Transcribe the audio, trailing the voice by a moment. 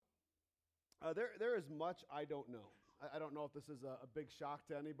There is much I don't know. I don't know if this is a big shock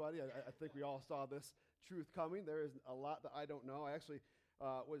to anybody. I think we all saw this truth coming. There is a lot that I don't know. I actually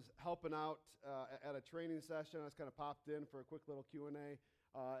was helping out at a training session. I just kind of popped in for a quick little Q&A.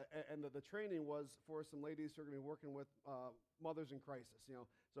 And the training was for some ladies who are going to be working with mothers in crisis.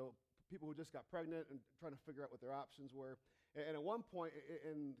 So people who just got pregnant and trying to figure out what their options were. And at one point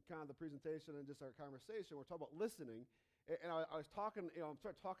in kind of the presentation and just our conversation, we're talking about listening. And I was talking, I'm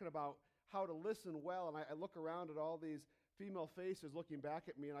started talking about how to listen well, and I look around at all these female faces looking back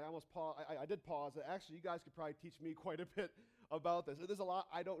at me, and I almost pause. I did pause. Actually, you guys could probably teach me quite a bit about this. There's a lot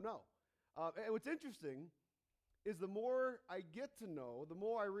I don't know. And what's interesting is the more I get to know, the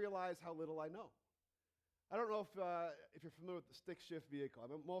more I realize how little I know. I don't know if you're familiar with the stick shift vehicle. I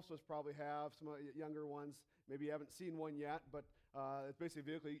mean, most of us probably have. Some of the younger ones, maybe you haven't seen one yet, but it's basically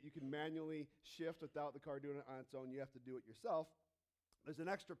a vehicle you can manually shift without the car doing it on its own. You have to do it yourself. There's an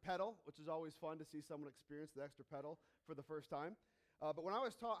extra pedal, which is always fun to see someone experience the extra pedal for the first time. But when I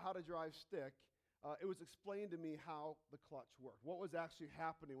was taught how to drive stick, it was explained to me how the clutch worked, what was actually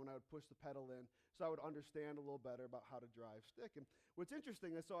happening when I would push the pedal in, so I would understand a little better about how to drive stick. And what's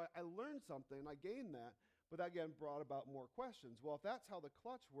interesting is, so I learned something, I gained that, but that again brought about more questions. Well, if that's how the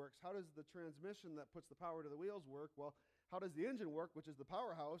clutch works, how does the transmission that puts the power to the wheels work? Well, how does the engine work, which is the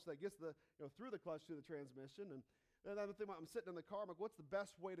powerhouse that gets the through the clutch to the transmission? And then I'm thinking, I'm sitting in the car, I'm like, what's the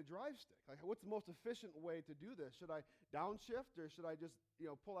best way to drive stick? Like, what's the most efficient way to do this? Should I downshift, or should I just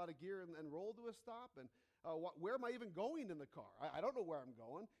pull out of gear and roll to a stop? And where am I even going in the car? I don't know where I'm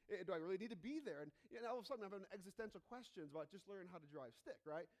going. Do I really need to be there? And all of a sudden I'm having existential questions about just learning how to drive stick,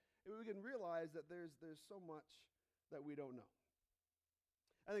 right? And we can realize that there's so much that we don't know.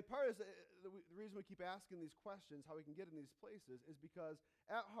 I think part of this, the reason we keep asking these questions, how we can get in these places, is because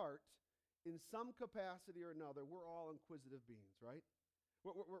at heart, in some capacity or another, we're all inquisitive beings, right?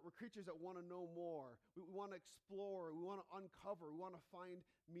 We're creatures that want to know more. We want to explore. We want to uncover. We want to find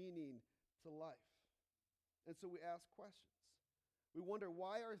meaning to life. And so we ask questions. We wonder,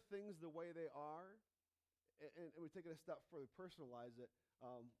 why are things the way they are? And we take it a step further, personalize it.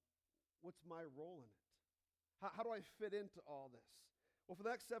 What's my role in it? How do I fit into all this? Well, for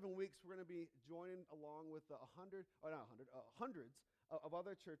the next 7 weeks, we're going to be joining along with hundreds of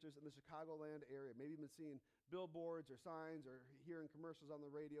other churches in the Chicagoland area. Maybe you've been seeing billboards or signs or hearing commercials on the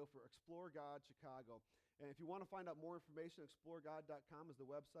radio for Explore God Chicago. And if you want to find out more information, exploregod.com is the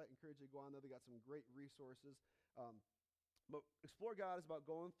website. I encourage you to go on there. They got some great resources. But Explore God is about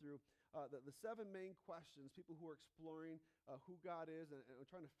going through the 7 main questions people who are exploring who God is and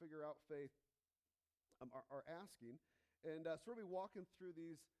trying to figure out faith are asking. And so we'll be walking through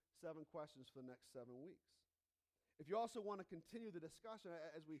these 7 questions for the next 7 weeks. If you also want to continue the discussion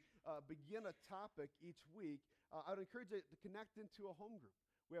as we begin a topic each week, I would encourage you to connect into a home group.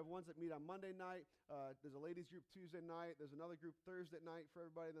 We have ones that meet on Monday night. There's a ladies group Tuesday night. There's another group Thursday night for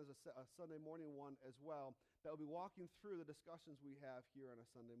everybody. And there's a Sunday morning one as well that will be walking through the discussions we have here on a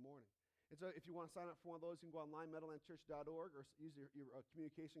Sunday morning. And so if you want to sign up for one of those, you can go online, meadowlandchurch.org, or use your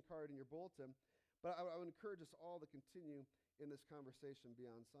communication card in your bulletin. But I would encourage us all to continue in this conversation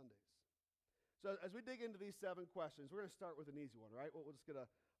beyond Sundays. So as we dig into these 7 questions, we're going to start with an easy one, right? We'll just get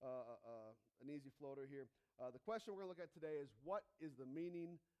an easy floater here. The question we're going to look at today is, what is the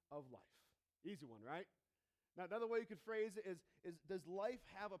meaning of life? Easy one, right? Now, another way you could phrase it is does life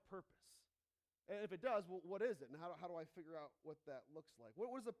have a purpose? And if it does, well, what is it? And how do I figure out what that looks like? What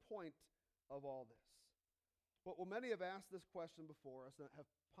was the point of all this? Well, many have asked this question before us and have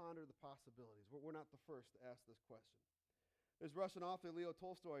pondered the possibilities. We're not the first to ask this question. There's Russian author Leo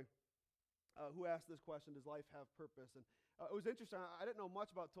Tolstoy who asked this question, does life have purpose? And it was interesting. I didn't know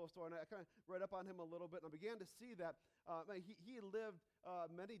much about Tolstoy, and I kind of read up on him a little bit, and I began to see that he lived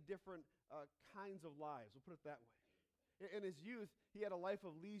many different kinds of lives. We'll put it that way. In his youth, he had a life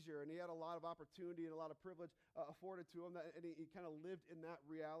of leisure, and he had a lot of opportunity and a lot of privilege afforded to him, and he kind of lived in that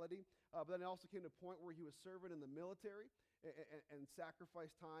reality. But then it also came to a point where he was serving in the military and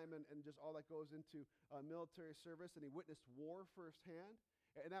sacrificed time and just all that goes into military service, and he witnessed war firsthand.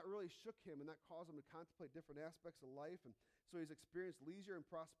 And that really shook him, and that caused him to contemplate different aspects of life. And so he's experienced leisure and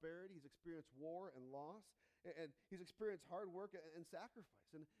prosperity. He's experienced war and loss. And he's experienced hard work and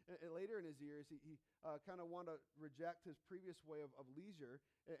sacrifice. And later in his years, he kind of wanted to reject his previous way of leisure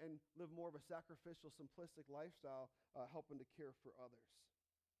and live more of a sacrificial, simplistic lifestyle, helping to care for others.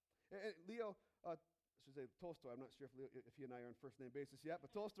 And Leo, I should say Tolstoy, I'm not sure if he and I are on first name basis yet,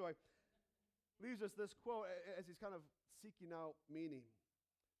 but Tolstoy leaves us this quote as he's kind of seeking out meaning.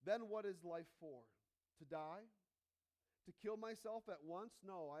 Then what is life for? To die? To kill myself at once?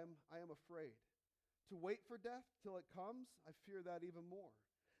 No, I am afraid. To wait for death till it comes? I fear that even more.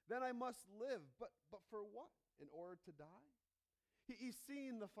 Then I must live. But for what? In order to die? He's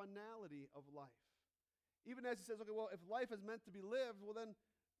seeing the finality of life. Even as he says, okay, well, if life is meant to be lived, well then,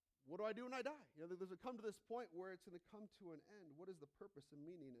 what do I do when I die? There's going to come to this point where it's going to come to an end. What is the purpose and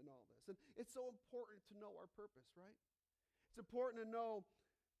meaning in all this? And it's so important to know our purpose, right? It's important to know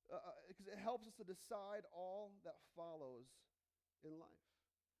because it helps us to decide all that follows in life.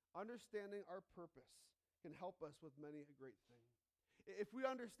 Understanding our purpose can help us with many a great thing. If we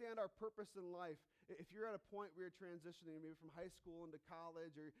understand our purpose in life, if you're at a point where you're transitioning maybe from high school into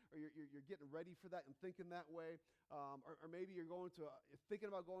college, or you're getting ready for that and thinking that way, or maybe you're thinking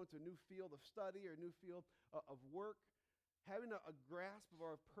about going to a new field of study or a new field of work, having a grasp of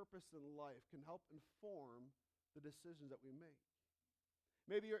our purpose in life can help inform the decisions that we make.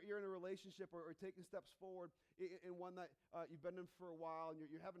 Maybe you're in a relationship or taking steps forward in one that you've been in for a while, and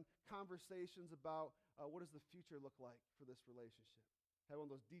you're having conversations about what does the future look like for this relationship. Have one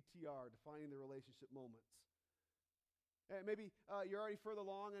of those DTR, defining the relationship moments. And maybe you're already further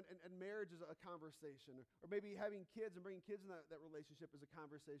along, and marriage is a conversation. Or maybe having kids and bringing kids in that relationship is a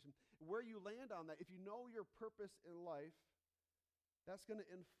conversation. Where you land on that, if you know your purpose in life, that's going to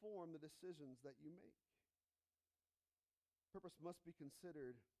inform the decisions that you make. Purpose must be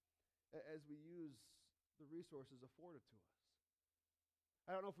considered as we use the resources afforded to us.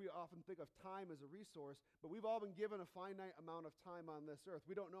 I don't know if we often think of time as a resource, but we've all been given a finite amount of time on this earth.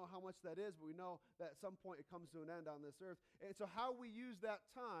 We don't know how much that is, but we know that at some point it comes to an end on this earth. And so how we use that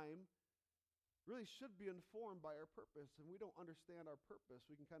time really should be informed by our purpose. And we don't understand our purpose,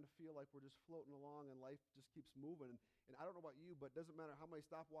 we can kind of feel like we're just floating along and life just keeps moving. And I don't know about you, but it doesn't matter how many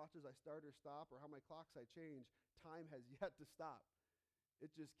stopwatches I start or stop or how many clocks I change, time has yet to stop.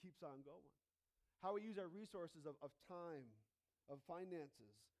 It just keeps on going. How we use our resources of time, of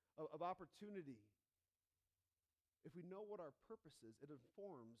finances, of opportunity. If we know what our purpose is, it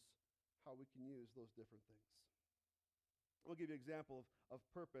informs how we can use those different things. I'll give you an example of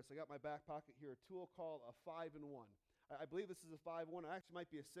purpose. I got my back pocket here, a tool called a 5-in-1. I believe this is a 5-in-1. It actually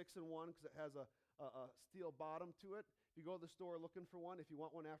might be a 6-in-1 because it has a steel bottom to it. If you go to the store looking for one, if you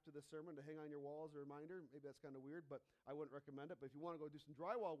want one after the sermon to hang on your wall as a reminder, maybe that's kind of weird, but I wouldn't recommend it. But if you want to go do some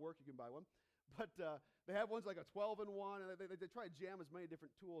drywall work, you can buy one. But they have ones like a 12-in-1, and they try to jam as many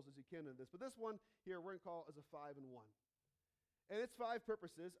different tools as you can in this. But this one here, we're going to call it as a 5-in-1. And its 5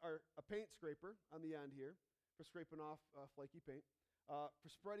 purposes are a paint scraper on the end here for scraping off flaky paint,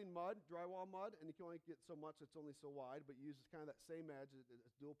 for spreading mud, drywall mud, and you can only get so much, it's only so wide, but you use kind of that same edge,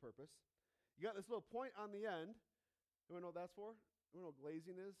 it's dual purpose. You got this little point on the end. You want to know what that's for? You want to know what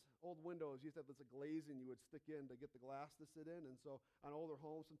glazing is? Old windows used to have this glazing you would stick in to get the glass to sit in, and so on older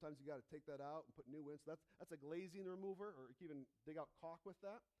homes, sometimes you got to take that out and put new in. So that's a glazing remover, or you can even dig out caulk with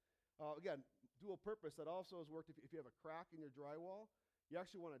that. Again, dual purpose. That also has worked if you have a crack in your drywall. You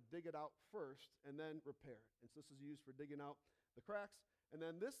actually want to dig it out first and then repair it. And so this is used for digging out the cracks. And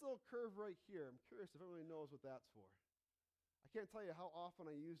then this little curve right here, I'm curious if everybody knows what that's for. I can't tell you how often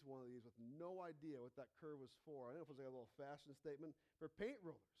I used one of these with no idea what that curve was for. I don't know if it was like a little fashion statement. For paint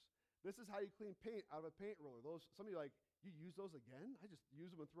rollers. This is how you clean paint out of a paint roller. Some of you are like, you use those again? I just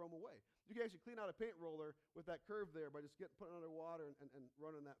use them and throw them away. You can actually clean out a paint roller with that curve there by just putting it under water and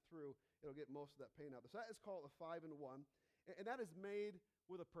running that through. It'll get most of that paint out. So that is called a 5-in-1. And that is made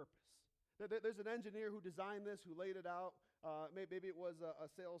with a purpose. There's an engineer who designed this, who laid it out. Maybe it was a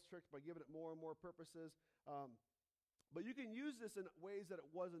sales trick by giving it more and more purposes. But you can use this in ways that it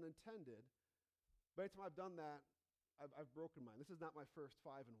wasn't intended. By the time I've done that, I've broken mine. This is not my first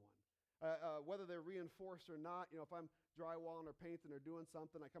 5-in-1. Whether they're reinforced or not, if I'm drywalling or painting or doing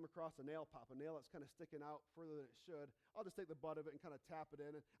something, I come across a nail that's kind of sticking out further than it should. I'll just take the butt of it and kind of tap it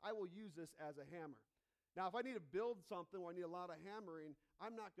in, and I will use this as a hammer. Now, if I need to build something where I need a lot of hammering,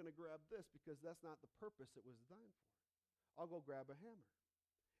 I'm not going to grab this because that's not the purpose it was designed for. I'll go grab a hammer.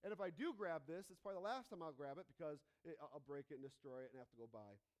 And if I do grab this, it's probably the last time I'll grab it because I'll break it and destroy it and have to go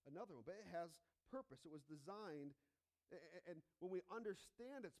buy another one. But it has purpose. It was designed, and when we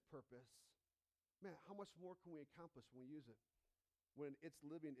understand its purpose, man, how much more can we accomplish when we use it, when it's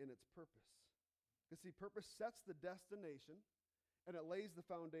living in its purpose? Because see, purpose sets the destination, and it lays the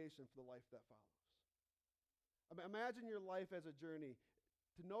foundation for the life that follows. Imagine your life as a journey.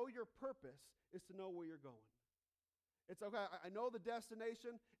 To know your purpose is to know where you're going. It's okay, I know the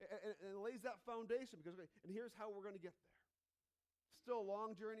destination, and it lays that foundation, because and here's how we're going to get there. Still a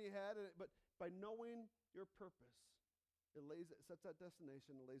long journey ahead, but by knowing your purpose, it sets that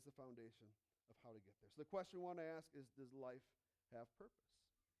destination and lays the foundation of how to get there. So the question we want to ask is, does life have purpose?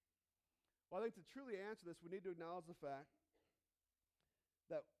 Well, I think to truly answer this, we need to acknowledge the fact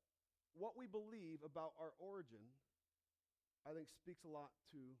that what we believe about our origin I think speaks a lot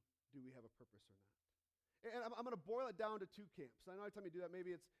to, do we have a purpose or not? And I'm going to boil it down to two camps. I know every time you do that,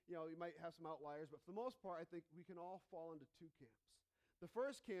 maybe it's, you might have some outliers, but for the most part, I think we can all fall into two camps. The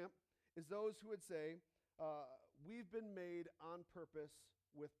first camp is those who would say, we've been made on purpose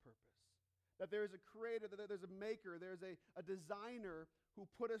with purpose. That there is a creator, that there's a maker, there's a designer who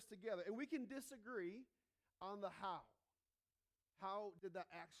put us together. And we can disagree on the how. How did that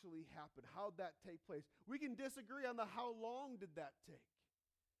actually happen? How did that take place? We can disagree on the how long did that take.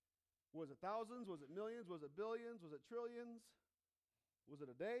 Was it thousands? Was it millions? Was it billions? Was it trillions? Was it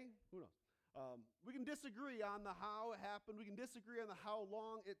a day? Who knows? We can disagree on the how it happened. We can disagree on the how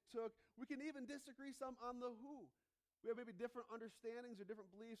long it took. We can even disagree some on the who. We have maybe different understandings or different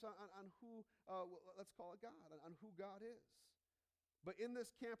beliefs on who, let's call it God, on who God is. But in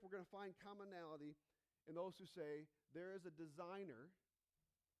this camp, we're going to find commonality in those who say there is a designer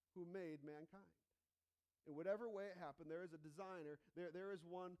who made mankind. In whatever way it happened, there is a designer, there is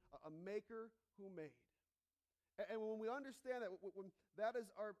one, a maker who made. And when we understand that, when that is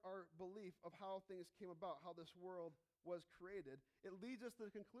our belief of how things came about, how this world was created, it leads us to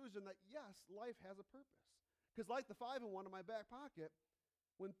the conclusion that, yes, life has a purpose. Because like the 5-in-1 in my back pocket,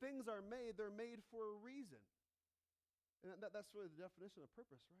 when things are made, they're made for a reason. And that's really the definition of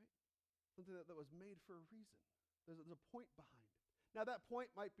purpose, right? Something that was made for a reason. There's a point behind it. Now, that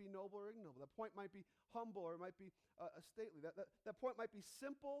point might be noble or ignoble. That point might be humble or it might be stately. That point might be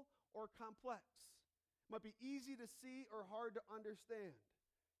simple or complex. It might be easy to see or hard to understand.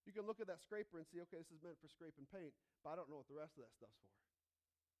 You can look at that scraper and see, okay, this is meant for scraping paint, but I don't know what the rest of that stuff's for.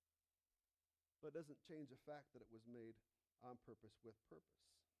 But it doesn't change the fact that it was made on purpose with purpose.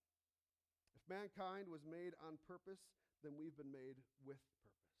 If mankind was made on purpose, then we've been made with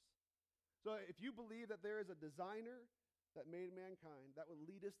purpose. So if you believe that there is a designer that made mankind, that would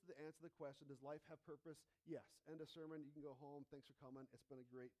lead us to the answer to the question, does life have purpose? Yes. End of sermon. You can go home. Thanks for coming. It's been a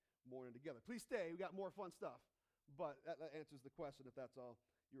great morning together. Please stay. We got more fun stuff. But that answers the question if that's all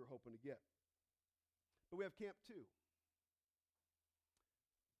you were hoping to get. But we have Camp 2.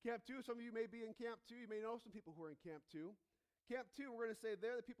 Camp 2, some of you may be in Camp 2. You may know some people who are in Camp 2. Camp 2, we're going to say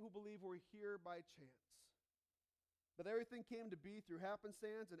they're the people who believe we're here by chance. That everything came to be through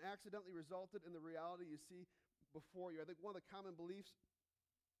happenstance and accidentally resulted in the reality you see before you. I think one of the common beliefs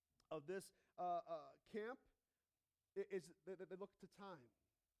of this camp is that they look to time.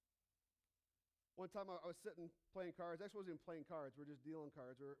 One time I was sitting playing cards. Actually, I wasn't even playing cards. We were just dealing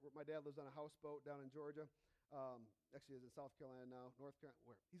cards. My dad lives on a houseboat down in Georgia. Actually, he's in South Carolina now, North Carolina.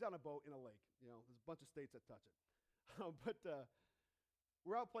 Where? He's on a boat in a lake. There's a bunch of states that touch it. But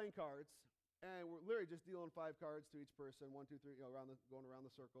we're out playing cards, and we're literally just dealing 5 cards to each person, 1, 2, 3, going around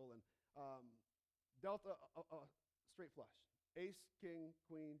the circle, and dealt a straight flush. Ace, king,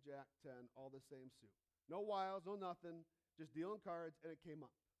 queen, jack, 10, all the same suit. No wiles, no nothing, just dealing cards, and it came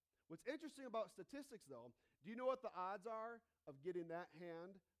up. What's interesting about statistics, though, do you know what the odds are of getting that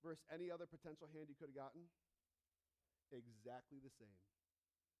hand versus any other potential hand you could have gotten? Exactly the same.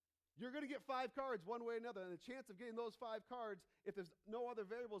 You're going to get 5 cards one way or another, and the chance of getting those 5 cards, if there's no other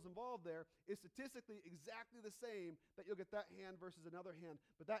variables involved there, is statistically exactly the same that you'll get that hand versus another hand.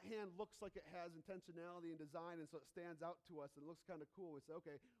 But that hand looks like it has intentionality and design, and so it stands out to us and looks kind of cool. We say,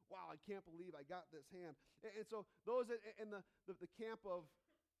 okay, wow, I can't believe I got this hand. And so those in the camp of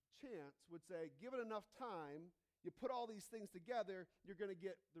chance would say, give it enough time, you put all these things together, you're going to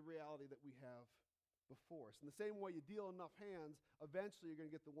get the reality that we have before us. In the same way you deal enough hands, eventually you're going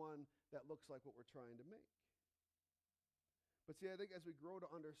to get the one that looks like what we're trying to make. But see, I think as we grow to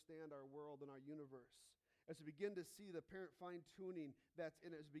understand our world and our universe, as we begin to see the apparent fine-tuning that's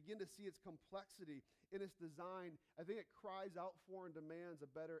in it, as we begin to see its complexity in its design, I think it cries out for and demands a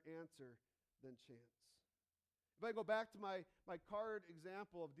better answer than chance. If I go back to my card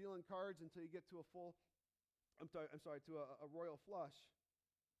example of dealing cards until you get to a royal flush,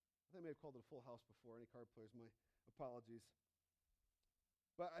 I think I may have called it a full house before. Any card players, my apologies.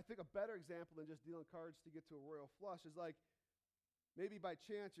 But I think a better example than just dealing cards to get to a royal flush is like maybe by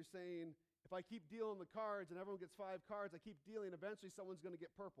chance you're saying, if I keep dealing the cards and everyone gets 5 cards, I keep dealing, eventually someone's going to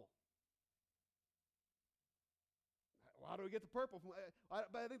get purple. Well, how do we get the purple? But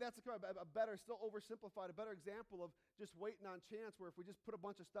I think that's a better, still oversimplified, a better example of just waiting on chance, where if we just put a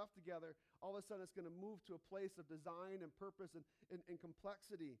bunch of stuff together, all of a sudden it's going to move to a place of design and purpose and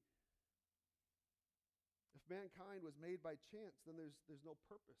complexity. If mankind was made by chance, then there's no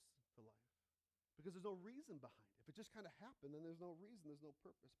purpose to life, because there's no reason behind it. If it just kind of happened, then there's no reason, there's no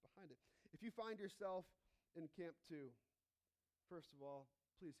purpose behind it. If you find yourself in Camp 2, first of all,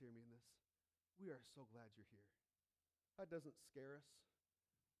 please hear me in this. We are so glad you're here. That doesn't scare us.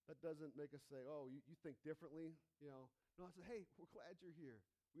 That doesn't make us say, oh, you think differently. No, I said, hey, we're glad you're here.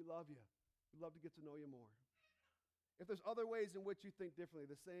 We love you. We'd love to get to know you more. If there's other ways in which you think differently,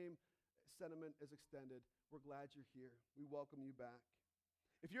 the same sentiment is extended. We're glad you're here. We welcome you back.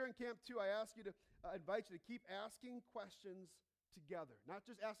 If you're in Camp 2, I invite you to keep asking questions together. Not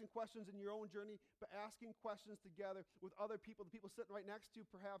just asking questions in your own journey, but asking questions together with other people, the people sitting right next to you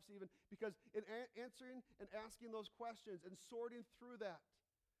perhaps even, because in answering and asking those questions and sorting through that,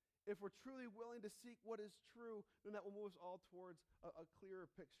 if we're truly willing to seek what is true, then that will move us all towards a clearer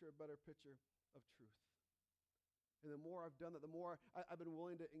picture, a better picture of truth. And the more I've done that, the more I've been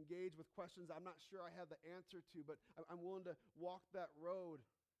willing to engage with questions I'm not sure I have the answer to, but I'm willing to walk that road.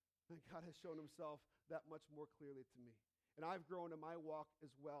 And God has shown himself that much more clearly to me. And I've grown in my walk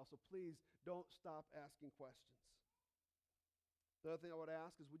as well. So please don't stop asking questions. The other thing I would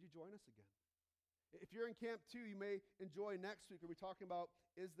ask is, would you join us again? If you're in Camp 2, you may enjoy next week. We'll be talking about,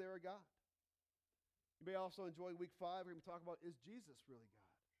 is there a God? You may also enjoy week 5. We're going to be talking about, is Jesus really God?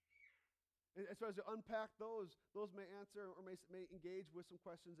 And so as you unpack those may answer or may engage with some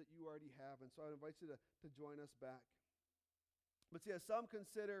questions that you already have. And so I invite you to join us back. But see, as some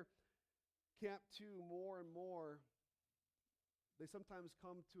consider Camp 2 more and more, they sometimes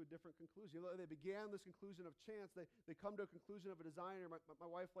come to a different conclusion. They began this conclusion of chance. They come to a conclusion of a designer.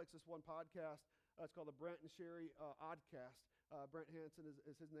 My wife likes this one podcast. It's called the Brent and Sherry Oddcast. Brent Hansen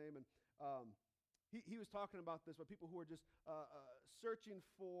is his name. And he was talking about this, about people who are just searching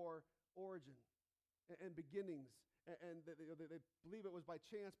for origin and beginnings, and they believe it was by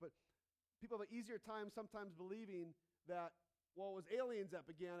chance, but people have an easier time sometimes believing that, well, it was aliens that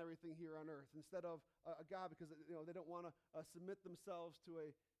began everything here on earth instead of a God, because they don't want to submit themselves to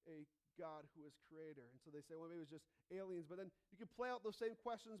a God who is creator. And so they say, well, maybe it was just aliens. But then you can play out those same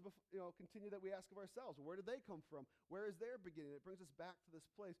questions, continue that we ask of ourselves. Where did they come from? Where is their beginning? It brings us back to this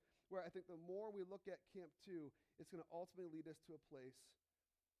place where I think the more we look at Camp 2, it's going to ultimately lead us to a place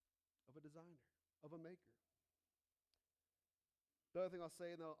of a designer, of a maker. The other thing I'll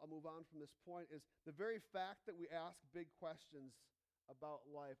say, and I'll move on from this point, is the very fact that we ask big questions about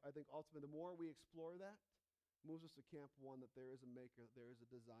life, I think ultimately the more we explore that, moves us to Camp 1, that there is a maker, that there is a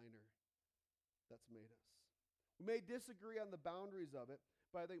designer that's made us. We may disagree on the boundaries of it,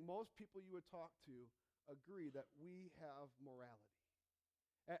 but I think most people you would talk to agree that we have morality.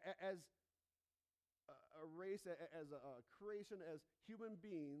 As a race, as a creation, as human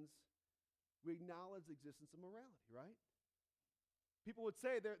beings, we acknowledge the existence of morality, right? People would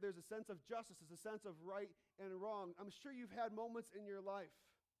say there's a sense of justice, there's a sense of right and wrong. I'm sure you've had moments in your life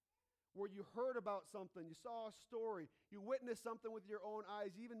where you heard about something, you saw a story, you witnessed something with your own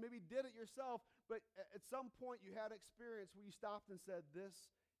eyes, you even maybe did it yourself, but at some point you had an experience where you stopped and said,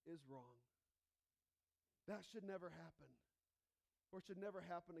 this is wrong. That should never happen, or it should never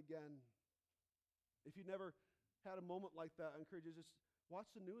happen again. If you never had a moment like that, I encourage you to just watch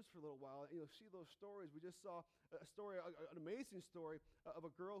the news for a little while. See those stories. We just saw a story, an amazing story of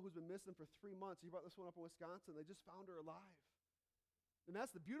a girl who's been missing for 3 months. You brought this one up in Wisconsin. They just found her alive. And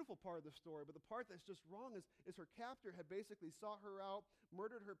that's the beautiful part of the story. But the part that's just wrong is her captor had basically sought her out,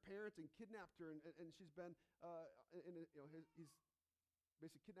 murdered her parents, and kidnapped her. And she's been, he's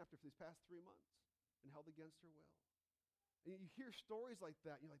basically kidnapped her for these past 3 months and held against her will. And you hear stories like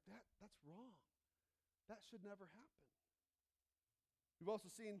that, and you're like, that's wrong. That should never happen. You've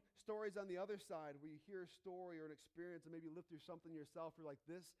also seen stories on the other side where you hear a story or an experience and maybe live through something yourself. You're like,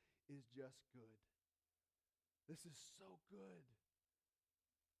 this is just good. This is so good.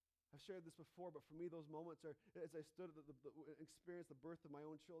 I've shared this before, but for me, those moments are as I stood at experienced the birth of my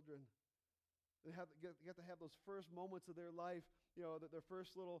own children. They get to have those first moments of their life, their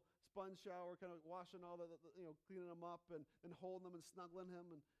first little sponge shower, kind of washing all cleaning them up and holding them and snuggling them.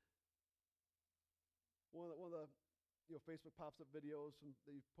 And one of the Facebook pops up videos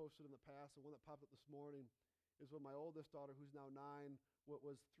that you've posted in the past, and one that popped up this morning is when my oldest daughter, who's now 9,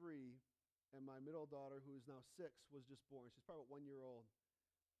 was 3, and my middle daughter, who is now 6, was just born. She's probably about 1 year old.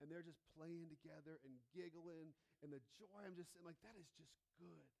 And they're just playing together and giggling, and the joy, I'm just saying, like, that is just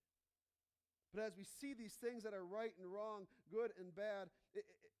good. But as we see these things that are right and wrong, good and bad,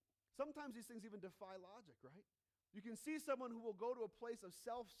 sometimes these things even defy logic, right? You can see someone who will go to a place of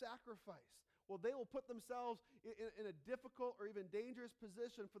self-sacrifice. Well, they will put themselves in a difficult or even dangerous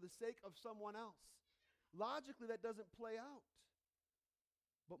position for the sake of someone else. Logically, that doesn't play out.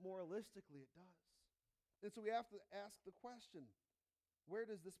 But moralistically, it does. And so we have to ask the question, where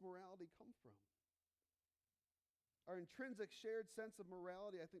does this morality come from? Our intrinsic shared sense of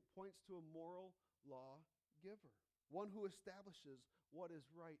morality, I think, points to a moral law giver, one who establishes what is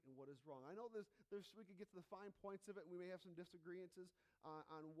right and what is wrong. I know we could get to the fine points of it, and we may have some disagreements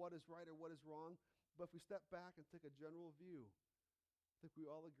on what is right or what is wrong, But if we step back and take a general view, I think we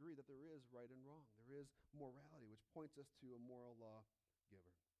all agree that there is right and wrong. There is morality, which points us to a moral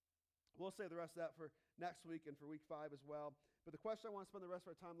lawgiver. We'll save the rest of that for next week and for week 5 as well. But the question I want to spend the rest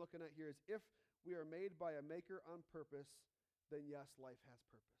of our time looking at here is, if we are made by a maker on purpose, then yes, life has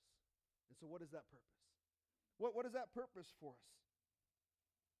purpose. And so what is that purpose? What is that purpose for us?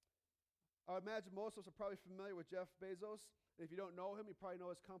 I imagine most of us are probably familiar with Jeff Bezos. And if you don't know him, you probably know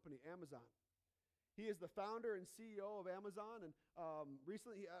his company, Amazon. He is the founder and CEO of Amazon. And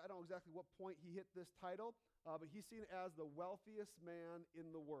recently, I don't know exactly what point he hit this title, but he's seen as the wealthiest man in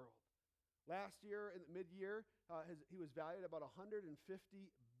the world. Last year, in mid-year, he was valued about $150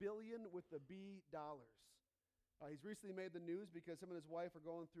 billion with the B dollars. He's recently made the news because him and his wife are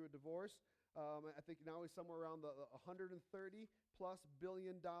going through a divorce. I think now he's somewhere around the $130+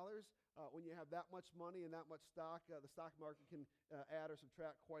 billion. When you have that much money and that much stock, the stock market can add or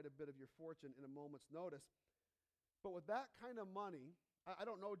subtract quite a bit of your fortune in a moment's notice. But with that kind of money, I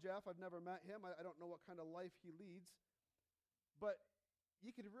don't know Jeff. I've never met him. I don't know what kind of life he leads. But you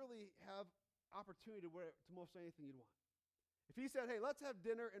could really have opportunity to most anything you'd want. If he said, hey, let's have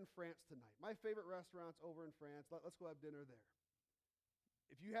dinner in France tonight. My favorite restaurant's over in France. Let's go have dinner there.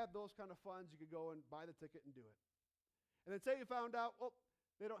 If you had those kind of funds, you could go and buy the ticket and do it. And then say you found out, well,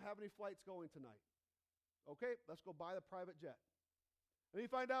 they don't have any flights going tonight. Okay, let's go buy the private jet. And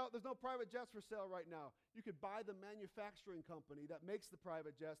you find out there's no private jets for sale right now. You could buy the manufacturing company that makes the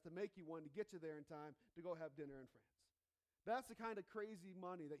private jets to make you one to get you there in time to go have dinner in France. That's the kind of crazy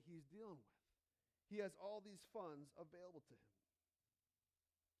money that he's dealing with. He has all these funds available to him.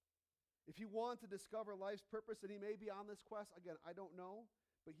 If you want to discover life's purpose, and he may be on this quest, again, I don't know,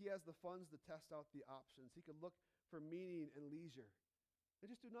 but he has the funds to test out the options. He can look for meaning and leisure and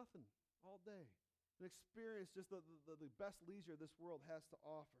just do nothing all day and experience just the best leisure this world has to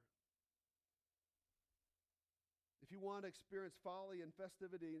offer. If you want to experience folly and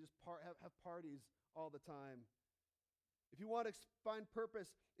festivity and just have parties all the time, if you want to find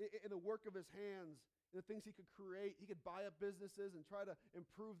purpose in the work of his hands, in the things he could create, he could buy up businesses and try to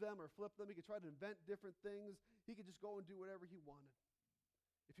improve them or flip them. He could try to invent different things. He could just go and do whatever he wanted.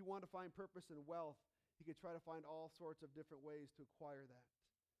 If you want to find purpose in wealth, he could try to find all sorts of different ways to acquire that,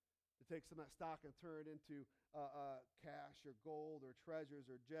 to take some of that stock and turn it into cash or gold or treasures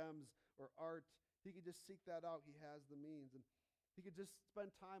or gems or art. He could just seek that out. He has the means. And he could just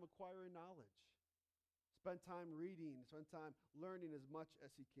spend time acquiring knowledge, spend time reading, spend time learning as much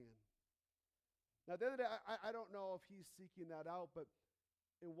as he can. Now, at the end of the day, I don't know if he's seeking that out, but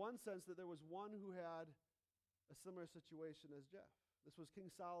in one sense that there was one who had a similar situation as Jeff. This was King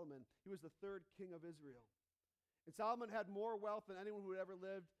Solomon. He was the third king of Israel. And Solomon had more wealth than anyone who had ever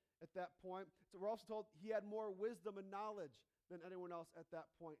lived at that point. So we're also told he had more wisdom and knowledge than anyone else at that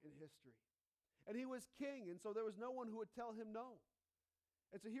point in history. And he was king, and so there was no one who would tell him no.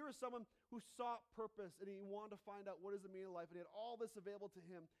 And so here was someone who sought purpose, and he wanted to find out what is the meaning of life, and he had all this available to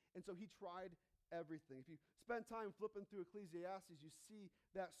him, and so he tried everything. If you spend time flipping through Ecclesiastes, you see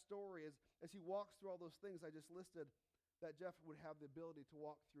that story as he walks through all those things I just listed that Jeff would have the ability to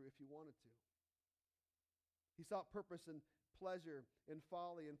walk through if he wanted to. He sought purpose in pleasure, in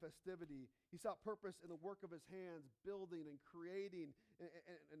folly, in festivity. He sought purpose in the work of his hands, building and creating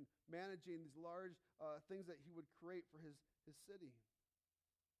and managing these large things that he would create for his city.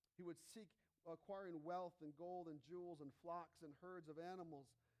 He would seek acquiring wealth and gold and jewels and flocks and herds of animals.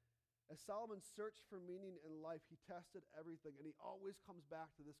 As Solomon searched for meaning in life, he tested everything, and he always comes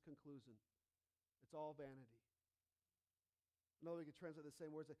back to this conclusion. It's all vanity. Another way we could translate the same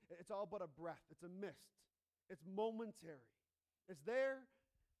words. It's all but a breath. It's a mist. It's momentary. It's there,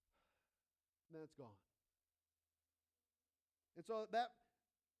 and then it's gone. And so that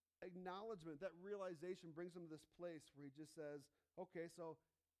acknowledgement, that realization brings him to this place where he just says, okay, so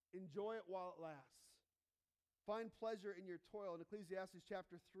enjoy it while it lasts. Find pleasure in your toil. In Ecclesiastes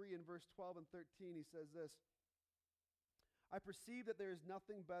chapter 3 and verse 12 and 13, he says this, I perceive that there is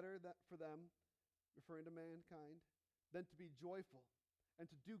nothing better for them, referring to mankind, than to be joyful and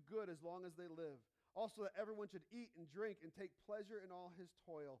to do good as long as they live. Also that everyone should eat and drink and take pleasure in all his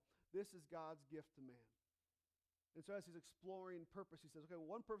toil. This is God's gift to man. And so as he's exploring purpose, he says, okay,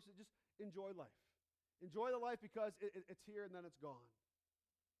 well, one purpose is just enjoy life. Enjoy the life because it's here and then it's gone.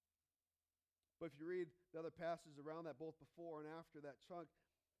 But if you read the other passages around that, both before and after that chunk,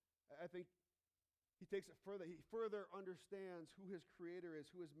 I think he takes it further. He further understands who his creator is,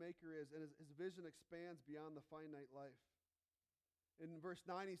 who his maker is, and his vision expands beyond the finite life. In verse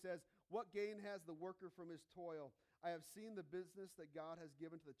 9 he says, what gain has the worker from his toil? I have seen the business that God has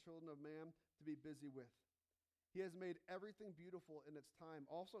given to the children of man to be busy with. He has made everything beautiful in its time.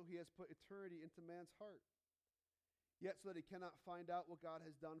 Also, he has put eternity into man's heart. Yet so that he cannot find out what God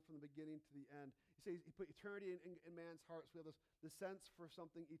has done from the beginning to the end. He says he put eternity in man's heart. So we have this sense for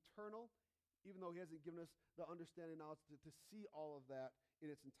something eternal, even though he hasn't given us the understanding knowledge to see all of that in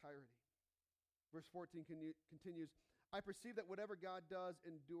its entirety. Verse 14 continues, I perceive that whatever God does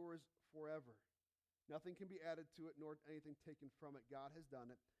endures forever. Nothing can be added to it, nor anything taken from it. God has done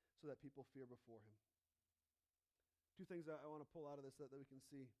it so that people fear before him. Two things that I want to pull out of this that we can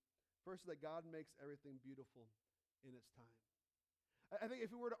see. First is that God makes everything beautiful in its time. I think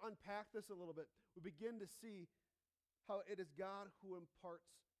if we were to unpack this a little bit, we begin to see how it is God who imparts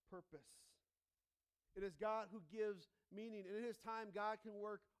purpose. It is God who gives meaning. And in his time, God can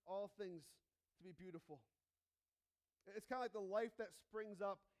work all things to be beautiful. It's kind of like the life that springs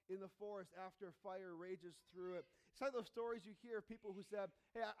up in the forest after fire rages through it. It's like those stories you hear of people who said,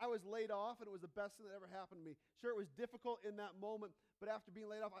 hey, I was laid off and it was the best thing that ever happened to me. Sure, it was difficult in that moment, but after being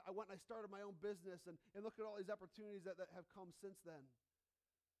laid off, I went and I started my own business and look at all these opportunities that have come since then.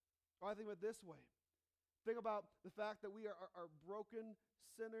 Or I think of it this way. Think about the fact that we are broken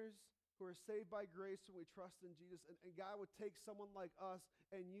sinners who are saved by grace when we trust in Jesus, and God would take someone like us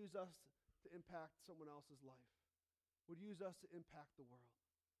and use us to impact someone else's life, would use us to impact the world,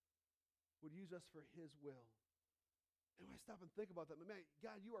 would use us for his will. And when I stop and think about that, man,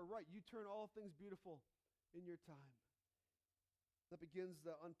 God, you are right. You turn all things beautiful in your time. That begins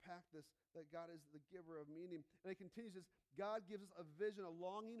to unpack this, that God is the giver of meaning. And it continues this, God gives us a vision, a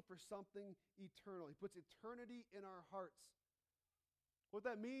longing for something eternal. He puts eternity in our hearts. What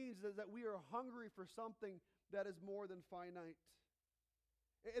that means is that we are hungry for something that is more than finite.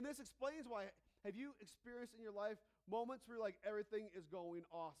 And this explains why. Have you experienced in your life moments where like everything is going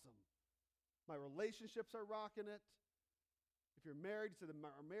awesome? My relationships are rocking it. If you're married, you say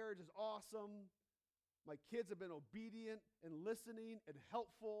our marriage is awesome. My kids have been obedient and listening and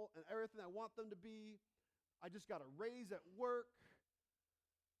helpful and everything I want them to be. I just got a raise at work.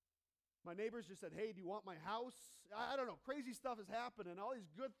 My neighbors just said, hey, do you want my house? I don't know. Crazy stuff is happening. All these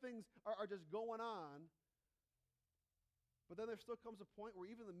good things are just going on. But then there still comes a point where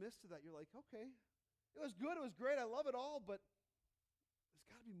even in the midst of that, you're like, okay, it was good. It was great. I love it all. But there's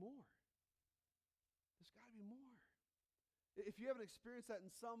got to be more. There's got to be more. If you haven't experienced that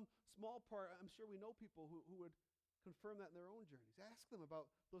in some small part, I'm sure we know people who would confirm that in their own journeys. Ask them about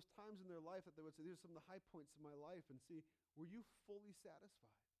those times in their life that they would say, these are some of the high points in my life, and see, were you fully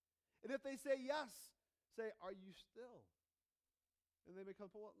satisfied? And if they say yes, say, are you still? And they may come,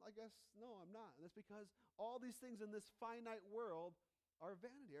 well, I guess, no, I'm not. And that's because all these things in this finite world are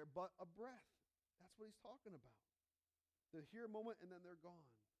vanity, are but a breath. That's what he's talking about. They're here a moment and then they're gone.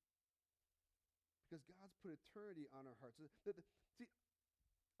 Because God's put eternity on our hearts. See,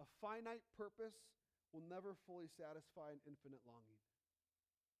 a finite purpose will never fully satisfy an infinite longing.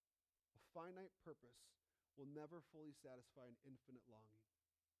 A finite purpose will never fully satisfy an infinite longing.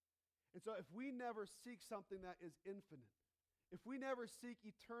 And so if we never seek something that is infinite, if we never seek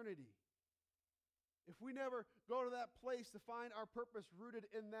eternity, if we never go to that place to find our purpose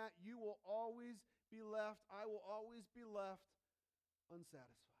rooted in that, you will always be left, I will always be left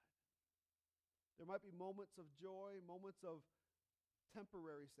unsatisfied. There might be moments of joy, moments of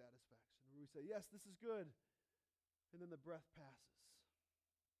temporary satisfaction, where we say, yes, this is good, and then the breath passes.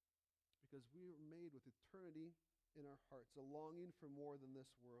 Because we are made with eternity in our hearts, a longing for more than this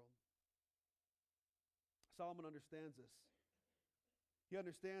world. Solomon understands this. He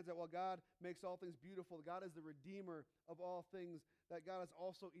understands that while God makes all things beautiful, God is the redeemer of all things, that God is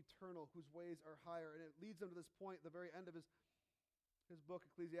also eternal, whose ways are higher. And it leads him to this point at the very end of his book,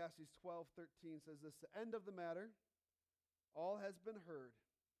 Ecclesiastes 12:13 says this, the end of the matter, all has been heard.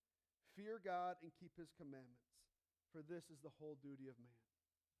 Fear God and keep his commandments, for this is the whole duty of man.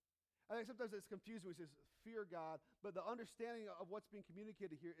 I think sometimes it's confusing when he says fear God, but the understanding of what's being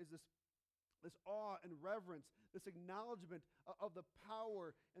communicated here is this awe and reverence, this acknowledgement of the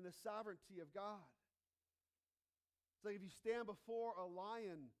power and the sovereignty of God. It's like if you stand before a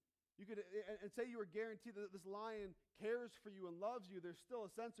lion, you could and say you were guaranteed that this lion cares for you and loves you. There's still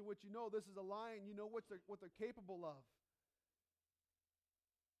a sense in which you know this is a lion. You know what they're capable of.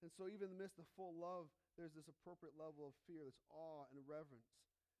 And so even in the midst of full love, there's this appropriate level of fear, this awe and reverence.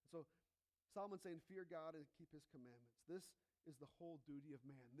 And so Solomon's saying, fear God and keep his commandments. This is the whole duty of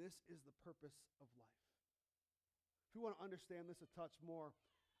man. This is the purpose of life. If you want to understand this a touch more,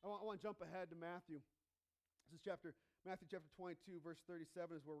 I want to jump ahead to Matthew. This is Matthew chapter 22, verse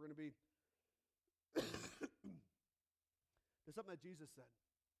 37 is where we're going to be. There's something that Jesus said.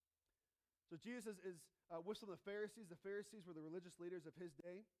 So Jesus is with some of the Pharisees. The Pharisees were the religious leaders of his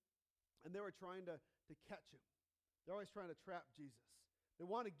day, and they were trying to catch him. They're always trying to trap Jesus. They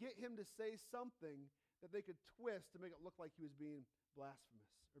want to get him to say something that they could twist to make it look like he was being blasphemous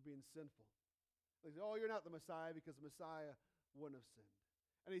or being sinful. They say, oh, you're not the Messiah because the Messiah wouldn't have sinned.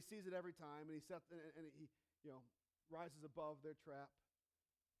 And he sees it every time, and he rises above their trap.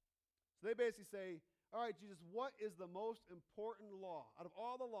 So they basically say, all right, Jesus, what is the most important law? Out of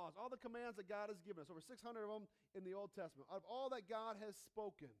all the laws, all the commands that God has given us, over 600 of them in the Old Testament, out of all that God has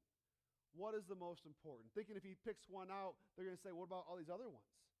spoken, what is the most important? Thinking if he picks one out, they're going to say, what about all these other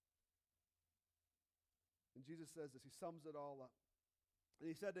ones? And Jesus says this. He sums it all up. And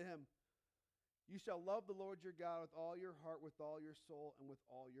he said to him, you shall love the Lord your God with all your heart, with all your soul, and with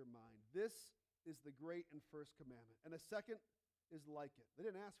all your mind. This is the great and first commandment. And a second is like it. They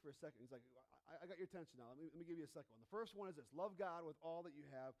didn't ask for a second. He's like, I got your attention now. Let me give you a second one. The first one is this. Love God with all that you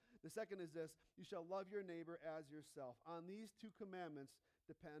have. The second is this. You shall love your neighbor as yourself. On these two commandments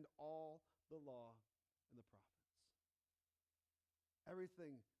depend all the law and the prophets.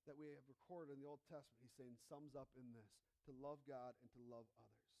 Everything that we have recorded in the Old Testament, he's saying, sums up in this. To love God and to love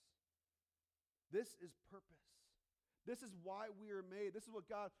others. This is purpose. This is why we are made. This is what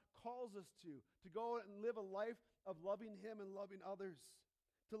God calls us to go and live a life of loving him and loving others.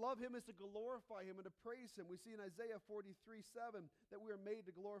 To love him is to glorify him and to praise him. We see in Isaiah 43:7 that we are made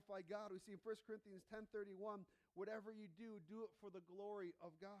to glorify God. We see in 1 Corinthians 10:31, whatever you do, do it for the glory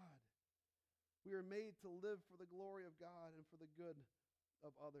of God. We are made to live for the glory of God and for the good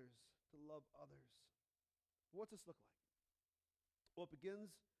of others, to love others. What's this look like? Well, it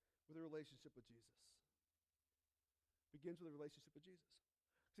begins with a relationship with Jesus. Begins with a relationship with Jesus.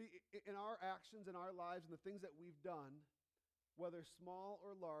 See, in our actions, in our lives, and the things that we've done, whether small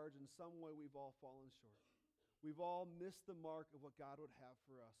or large, in some way we've all fallen short. We've all missed the mark of what God would have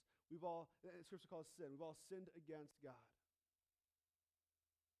for us. We've all, Scripture calls sin, we've all sinned against God.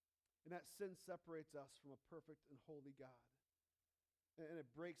 And that sin separates us from a perfect and holy God. And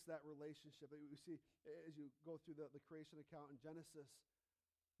it breaks that relationship. We see, as you go through the creation account in Genesis,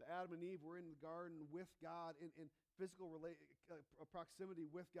 the Adam and Eve were in the garden with God in physical proximity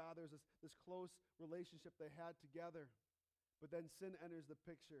with God. There's this close relationship they had together. But then sin enters the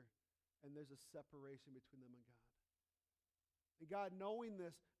picture, and there's a separation between them and God. And God, knowing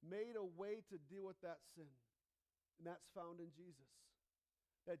this, made a way to deal with that sin. And that's found in Jesus.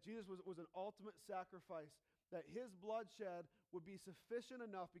 That Jesus was an ultimate sacrifice. That his bloodshed would be sufficient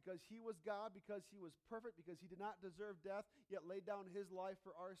enough because he was God, because he was perfect, because he did not deserve death, yet laid down his life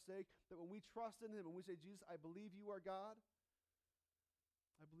for our sake, that when we trust in him and we say, Jesus, I believe you are God,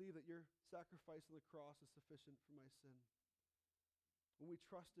 I believe that your sacrifice on the cross is sufficient for my sin. When we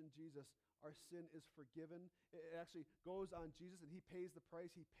trust in Jesus, our sin is forgiven. It actually goes on Jesus, and he pays the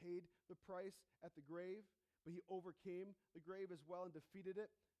price. He paid the price at the grave, but he overcame the grave as well and defeated it.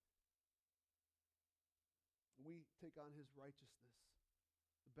 We take on his righteousness,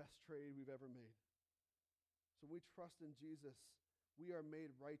 the best trade we've ever made. So when we trust in Jesus, we are made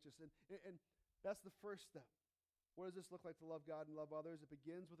righteous. And that's the first step. What does this look like to love God and love others? It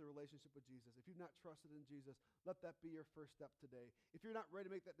begins with a relationship with Jesus. If you've not trusted in Jesus, let that be your first step today. If you're not ready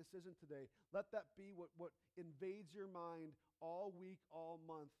to make that decision today, let that be what invades your mind all week, all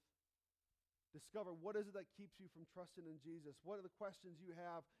month. Discover what is it that keeps you from trusting in Jesus? What are the questions you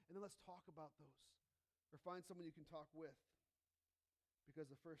have? And then let's talk about those. Or find someone you can talk with.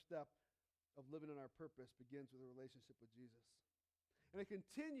 Because the first step of living in our purpose begins with a relationship with Jesus. And it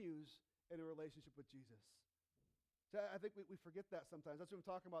continues in a relationship with Jesus. So I think we forget that sometimes. That's what I'm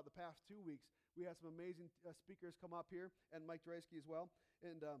talking about the past 2 weeks. We had some amazing speakers come up here, and Mike Dreisky as well.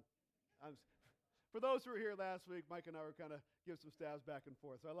 And for those who were here last week, Mike and I were kind of giving some stabs back and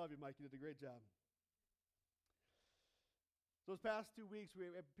forth. So I love you, Mike. You did a great job. So those past 2 weeks, we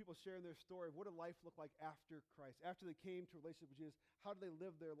had people sharing their story of what did life look like after Christ. After they came to a relationship with Jesus, how did they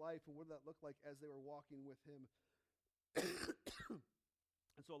live their life, and what did that look like as they were walking with him?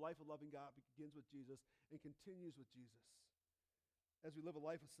 And so a life of loving God begins with Jesus and continues with Jesus. As we live a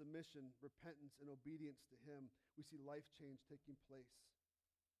life of submission, repentance, and obedience to him, we see life change taking place.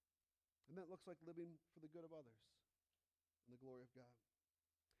 And that looks like living for the good of others and the glory of God.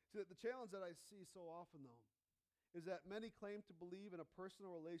 See, the challenge that I see so often, though, is that many claim to believe in a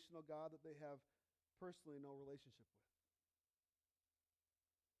personal, relational God that they have personally no relationship with.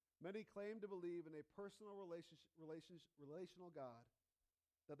 Many claim to believe in a personal, relational God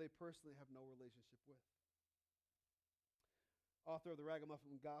that they personally have no relationship with. Author of the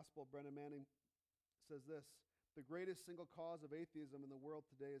Ragamuffin Gospel, Brennan Manning, says this: the greatest single cause of atheism in the world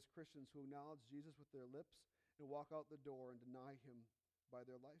today is Christians who acknowledge Jesus with their lips and walk out the door and deny him by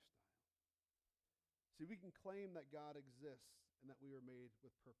their lifestyle. See, we can claim that God exists and that we were made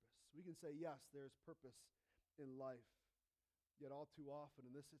with purpose. We can say, yes, there is purpose in life. Yet all too often,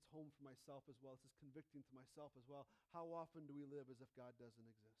 and this hits home for myself as well, this is convicting to myself as well, how often do we live as if God doesn't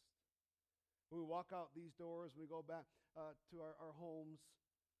exist? When we walk out these doors, when we go back to our homes,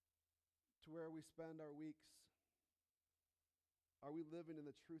 to where we spend our weeks, are we living in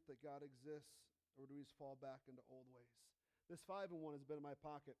the truth that God exists, or do we just fall back into old ways? This 5-in-1 has been in my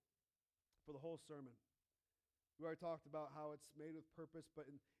pocket for the whole sermon. We already talked about how it's made with purpose, but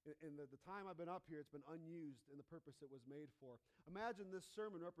in the time I've been up here, it's been unused in the purpose it was made for. Imagine this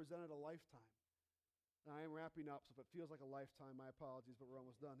sermon represented a lifetime. Now, I am wrapping up, so if it feels like a lifetime, my apologies, but we're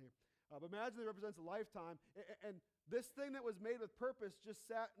almost done here. But imagine it represents a lifetime, and this thing that was made with purpose just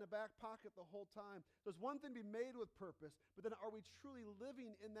sat in the back pocket the whole time. So it's one thing to be made with purpose, but then are we truly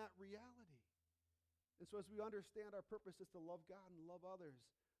living in that reality? And so as we understand our purpose is to love God and love others,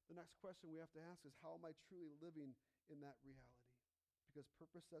 the next question we have to ask is, how am I truly living in that reality? Because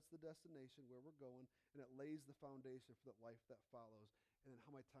purpose sets the destination where we're going, and it lays the foundation for the life that follows. And then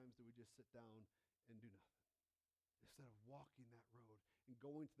how many times do we just sit down and do nothing, instead of walking that road and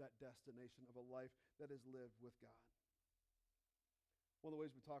going to that destination of a life that is lived with God? One of the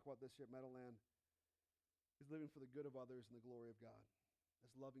ways we talk about this here at Meadowland is living for the good of others and the glory of God.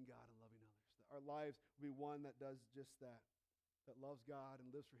 That's loving God and loving others. That our lives will be one that does just that loves God and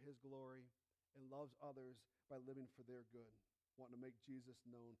lives for His glory and loves others by living for their good, wanting to make Jesus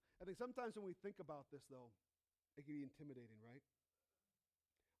known. I think sometimes when we think about this, though, it can be intimidating, right?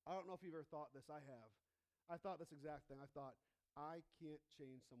 I don't know if you've ever thought this. I have. I thought this exact thing. I thought, I can't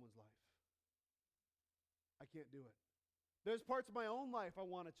change someone's life. I can't do it. There's parts of my own life I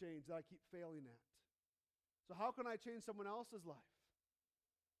want to change that I keep failing at. So how can I change someone else's life?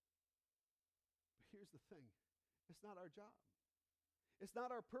 But here's the thing. It's not our job. It's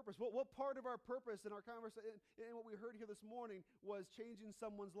not our purpose. What part of our purpose in our conversation, and what we heard here this morning, was changing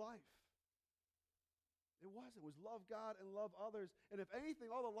someone's life? It wasn't. It was love God and love others. And if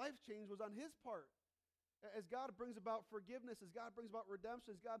anything, all the life change was on His part. As God brings about forgiveness, as God brings about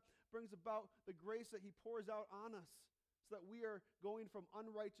redemption, as God brings about the grace that He pours out on us, so that we are going from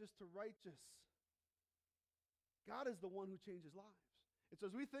unrighteous to righteous. God is the one who changes lives. And so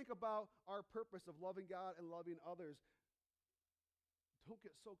as we think about our purpose of loving God and loving others, don't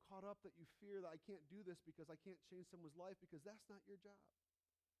get so caught up that you fear that I can't do this because I can't change someone's life, because that's not your job.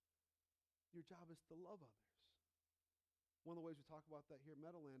 Your job is to love others. One of the ways we talk about that here at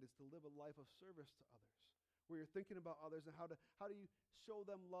Meadowland is to live a life of service to others, where you're thinking about others and how do you show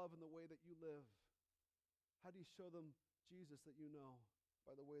them love in the way that you live? How do you show them Jesus that you know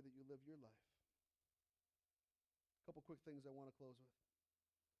by the way that you live your life? A couple quick things I want to close with.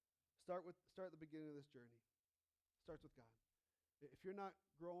 Start at the beginning of this journey. Starts with God. If you're not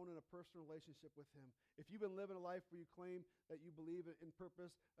growing in a personal relationship with Him, if you've been living a life where you claim that you believe in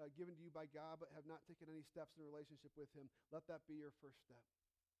purpose given to you by God but have not taken any steps in a relationship with Him, let that be your first step.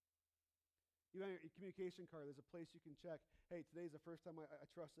 Even on your communication card, there's a place you can check, hey, today's the first time I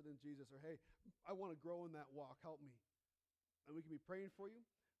trusted in Jesus, or hey, I want to grow in that walk, help me. And we can be praying for you.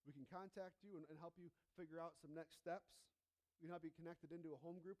 We can contact you and help you figure out some next steps. We can help you connected into a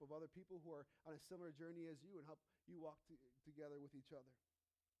home group of other people who are on a similar journey as you and help you walk together with each other.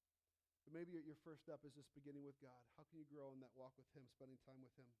 But maybe your first step is just beginning with God. How can you grow in that walk with Him, spending time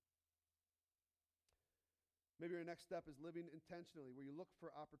with Him? Maybe your next step is living intentionally, where you look for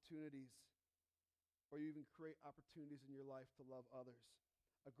opportunities, or you even create opportunities in your life to love others.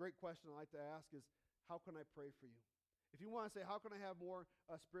 A great question I like to ask is, how can I pray for you? If you want to say, how can I have more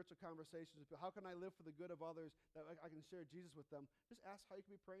spiritual conversations with people? How can I live for the good of others, that I can share Jesus with them? Just ask how you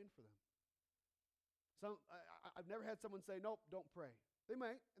can be praying for them. I've never had someone say, nope, don't pray. They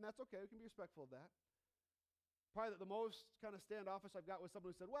might, and that's okay. We can be respectful of that. Probably the most kind of standoffish I've got was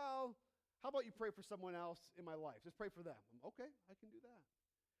someone who said, well, how about you pray for someone else in my life? Just pray for them. Okay, I can do that.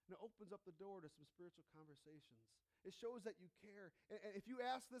 And it opens up the door to some spiritual conversations. It shows that you care. And if you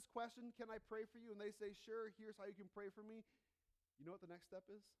ask this question, can I pray for you? And they say, sure, here's how you can pray for me. You know what the next step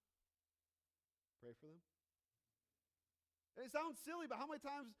is? Pray for them. And it sounds silly, but how many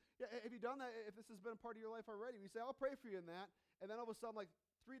times have you done that if this has been a part of your life already? We say, I'll pray for you in that. And then all of a sudden, like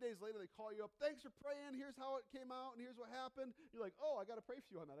 3 days later, they call you up. Thanks for praying. Here's how it came out, and here's what happened. You're like, oh, I got to pray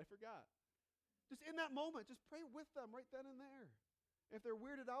for you on that. I forgot. Just in that moment, just pray with them right then and there. If they're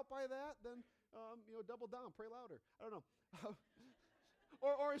weirded out by that, then double down, pray louder. I don't know.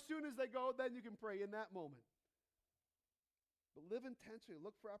 or as soon as they go, then you can pray in that moment. But live intentionally.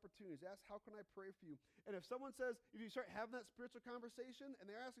 Look for opportunities. Ask, how can I pray for you? And if someone says, if you start having that spiritual conversation and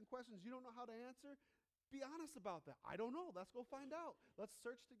they're asking questions you don't know how to answer, be honest about that. I don't know. Let's go find out. Let's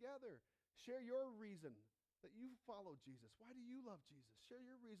search together. Share your reason that you follow Jesus. Why do you love Jesus? Share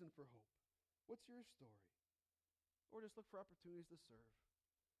your reason for hope. What's your story? or just look for opportunities to serve,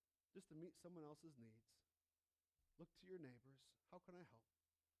 just to meet someone else's needs. Look to your neighbors. How can I help?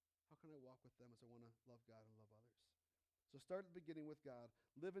 How can I walk with them as I want to love God and love others? So start at the beginning with God.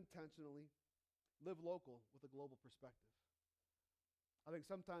 Live intentionally. Live local with a global perspective. I think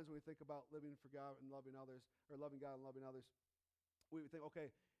sometimes when we think about living for God and loving others, or loving God and loving others, we would think, okay,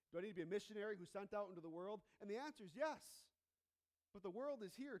 do I need to be a missionary who's sent out into the world? And the answer is yes. But the world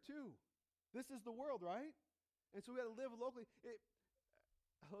is here too. This is the world, right? And so we got to live locally. In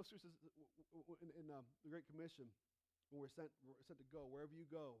the Great Commission, when we're sent to go, wherever you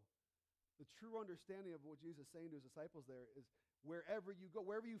go, the true understanding of what Jesus is saying to his disciples there is wherever you go,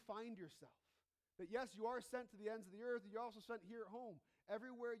 wherever you find yourself. That yes, you are sent to the ends of the earth, and you're also sent here at home,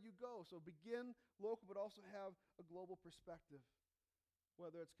 everywhere you go. So begin local, but also have a global perspective.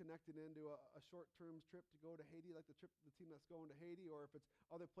 Whether it's connected into a short-term trip to go to Haiti, like the team that's going to Haiti, or if it's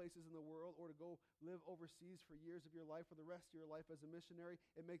other places in the world, or to go live overseas for years of your life or the rest of your life as a missionary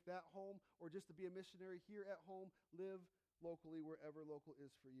and make that home, or just to be a missionary here at home, live locally wherever local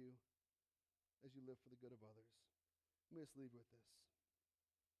is for you as you live for the good of others. Let me just leave with this.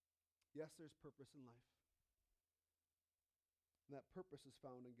 Yes, there's purpose in life. And that purpose is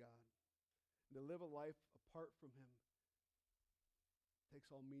found in God. And to live a life apart from him takes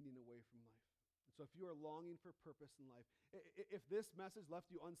all meaning away from life. And so if you are longing for purpose in life, if this message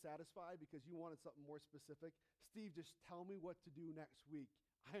left you unsatisfied because you wanted something more specific, Steve, just tell me what to do next week.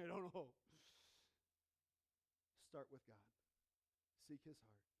 I don't know. Start with God. Seek his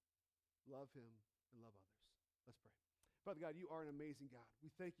heart. Love him and love others. Let's pray. Father God, you are an amazing God. We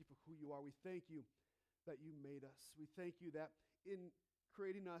thank you for who you are. We thank you that you made us. We thank you that in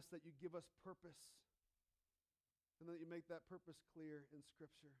creating us that you give us purpose, and that you make that purpose clear in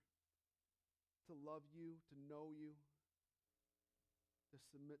Scripture. To love you, to know you, to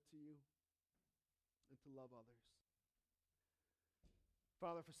submit to you, and to love others.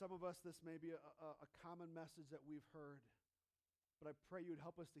 Father, for some of us, this may be a common message that we've heard, but I pray you would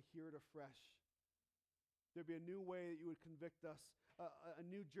help us to hear it afresh. There'd be a new way that you would convict us, a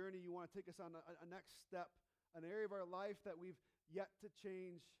new journey you want to take us on, a next step, an area of our life that we've yet to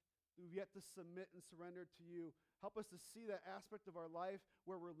change, we've yet to submit and surrender to you. Help us to see that aspect of our life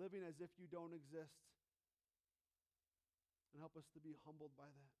where we're living as if you don't exist. And help us to be humbled by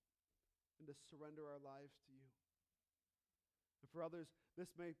that and to surrender our lives to you. And for others,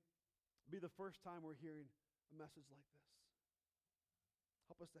 this may be the first time we're hearing a message like this.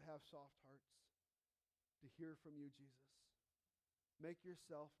 Help us to have soft hearts, to hear from you, Jesus. Make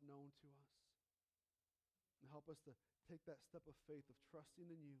yourself known to us. And help us to take that step of faith of trusting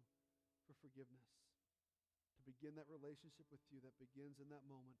in you for forgiveness. To begin that relationship with you that begins in that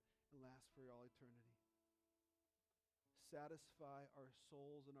moment and lasts for all eternity. Satisfy our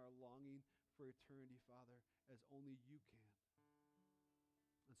souls and our longing for eternity, Father, as only you can.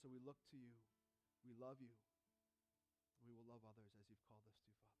 And so we look to you. We love you. And we will love others as you've called us to,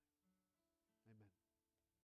 Father.